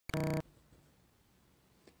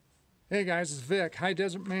Hey guys, it's Vic, High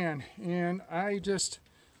Desert Man, and I just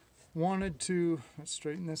wanted to, let's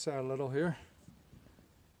straighten this out a little here.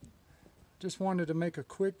 Just wanted to make a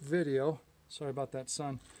quick video, sorry about that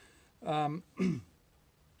sun, about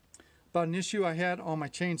an issue I had on my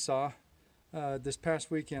chainsaw. This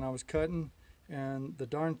past weekend I was cutting and the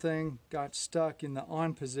darn thing got stuck in the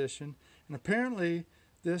on position, and apparently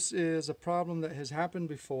this is a problem that has happened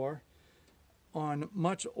before on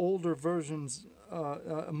much older versions,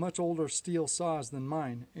 much older Stihl saws than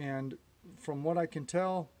mine, and from what I can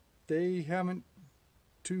tell they haven't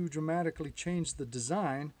too dramatically changed the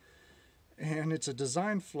design, and it's a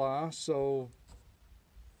design flaw, so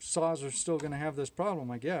saws are still going to have this problem,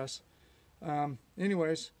 I guess.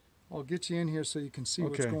 Anyways, I'll get you in here so you can see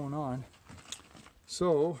what's going on.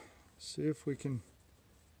 So see if we can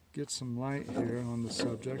get some light here on the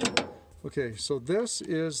subject. Okay, so this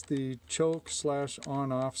is the choke slash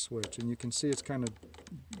on-off switch, and you can see it's kind of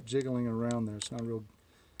jiggling around there. It's not real,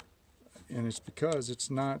 and it's because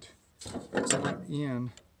it's not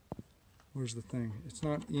in, where's the thing? It's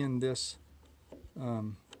not in this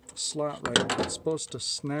slot right now. It's supposed to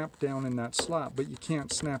snap down in that slot, but you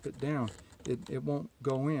can't snap it down. It won't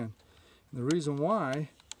go in. And the reason why,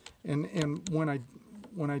 and when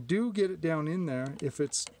I do get it down in there, if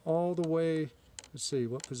it's all the way, let's see,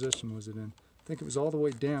 what position was it in? I think it was all the way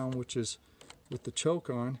down, which is with the choke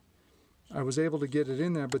on. I was able to get it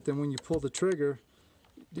in there, but then when you pull the trigger,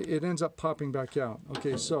 it ends up popping back out.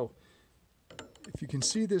 Okay, so if you can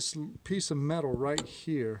see this piece of metal right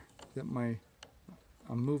here, that I'm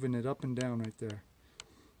moving it up and down right there.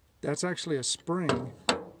 That's actually a spring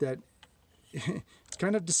that it's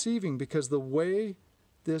kind of deceiving, because the way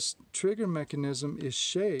this trigger mechanism is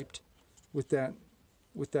shaped with that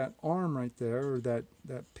arm right there, or that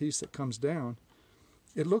piece that comes down,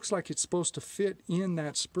 it looks like it's supposed to fit in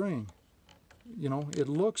that spring. You know, it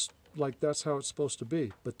looks like that's how it's supposed to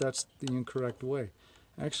be, but that's the incorrect way.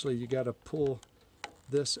 Actually, you got to pull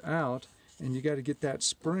this out, and you got to get that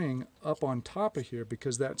spring up on top of here,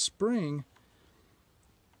 because that spring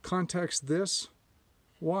contacts this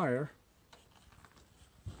wire,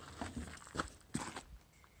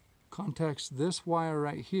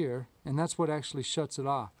 right here, and that's what actually shuts it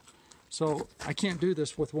off. So I can't do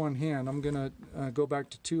this with one hand. I'm gonna go back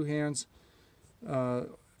to two hands,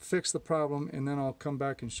 fix the problem, and then I'll come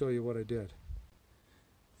back and show you what I did.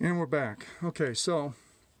 And we're back. Okay, so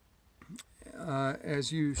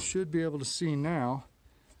as you should be able to see now,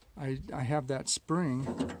 I have that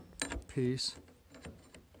spring piece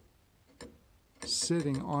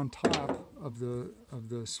sitting on top of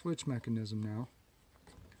the switch mechanism now.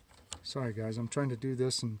 Sorry guys, I'm trying to do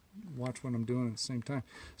this and watch what I'm doing at the same time.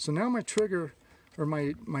 So now my trigger, or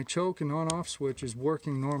my choke and on-off switch, is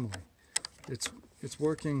working normally. It's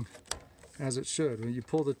working as it should. When you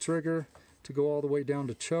pull the trigger to go all the way down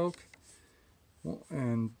to choke,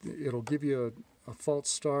 and it'll give you a false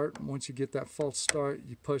start. Once you get that false start,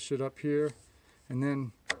 you push it up here, and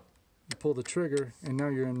then you pull the trigger, and now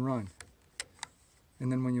you're in run.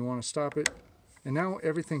 And then when you want to stop it, and now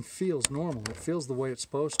everything feels normal. It feels the way it's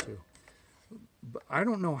supposed to. But I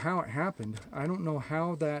don't know how it happened. I don't know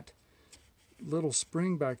how that little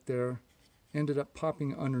spring back there ended up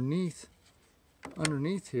popping underneath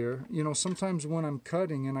here. You know, sometimes when I'm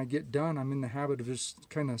cutting and I get done, I'm in the habit of just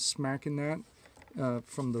kind of smacking that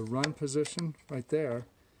from the run position right there,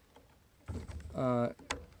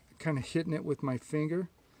 kind of hitting it with my finger,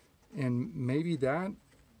 and maybe that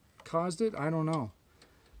caused it. I don't know.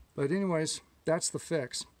 But anyways, that's the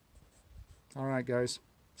fix. All right, guys,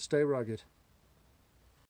 stay rugged.